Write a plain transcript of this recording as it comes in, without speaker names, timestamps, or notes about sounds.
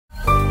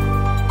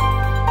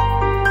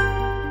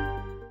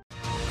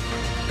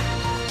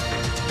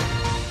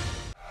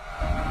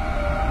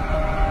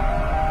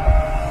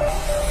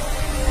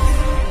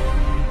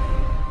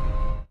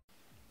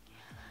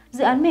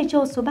Dự án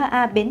Metro số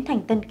 3A Bến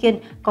Thành Tân Kiên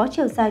có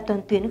chiều dài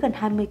toàn tuyến gần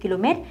 20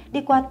 km,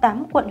 đi qua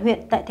 8 quận huyện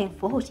tại thành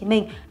phố Hồ Chí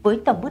Minh với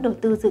tổng mức đầu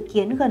tư dự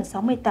kiến gần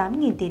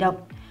 68.000 tỷ đồng.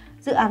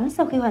 Dự án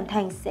sau khi hoàn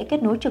thành sẽ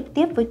kết nối trực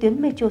tiếp với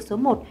tuyến Metro số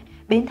 1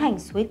 Bến Thành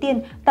Suối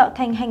Tiên, tạo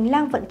thành hành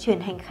lang vận chuyển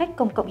hành khách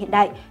công cộng hiện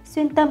đại,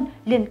 xuyên tâm,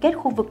 liên kết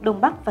khu vực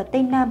Đông Bắc và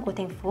Tây Nam của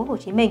thành phố Hồ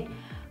Chí Minh.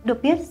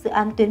 Được biết, dự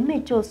án tuyến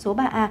Metro số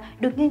 3A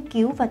được nghiên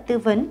cứu và tư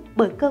vấn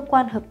bởi cơ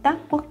quan hợp tác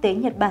quốc tế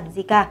Nhật Bản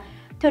JICA.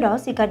 Theo đó,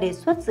 JICA đề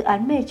xuất dự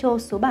án Metro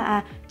số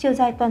 3A chiều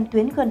dài toàn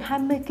tuyến gần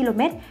 20 km,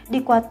 đi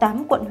qua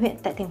 8 quận huyện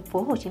tại thành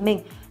phố Hồ Chí Minh.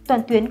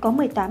 Toàn tuyến có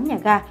 18 nhà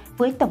ga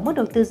với tổng mức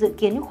đầu tư dự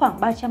kiến khoảng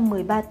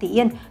 313 tỷ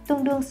Yên,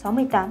 tương đương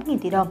 68.000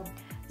 tỷ đồng.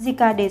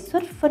 JICA đề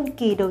xuất phân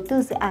kỳ đầu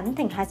tư dự án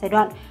thành 2 giai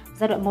đoạn.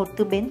 Giai đoạn 1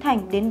 từ Bến Thành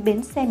đến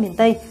Bến xe miền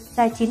Tây,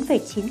 dài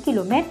 9,9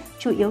 km,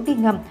 chủ yếu đi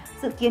ngầm,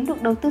 dự kiến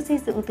được đầu tư xây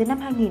dựng từ năm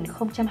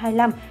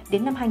 2025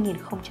 đến năm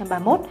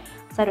 2031.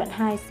 Giai đoạn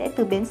 2 sẽ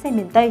từ Bến xe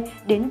miền Tây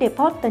đến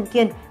Depot Tân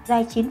Kiên,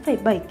 dài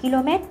 9,7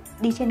 km,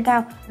 đi trên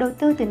cao, đầu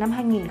tư từ năm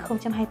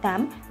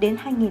 2028 đến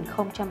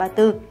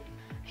 2034.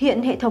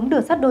 Hiện hệ thống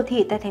đường sắt đô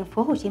thị tại thành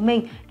phố Hồ Chí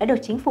Minh đã được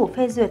chính phủ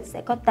phê duyệt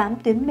sẽ có 8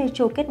 tuyến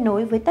metro kết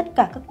nối với tất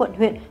cả các quận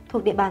huyện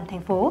thuộc địa bàn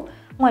thành phố.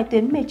 Ngoài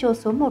tuyến metro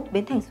số 1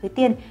 Bến Thành Suối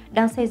Tiên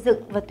đang xây dựng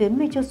và tuyến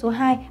metro số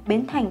 2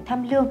 Bến Thành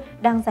Tham Lương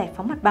đang giải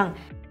phóng mặt bằng.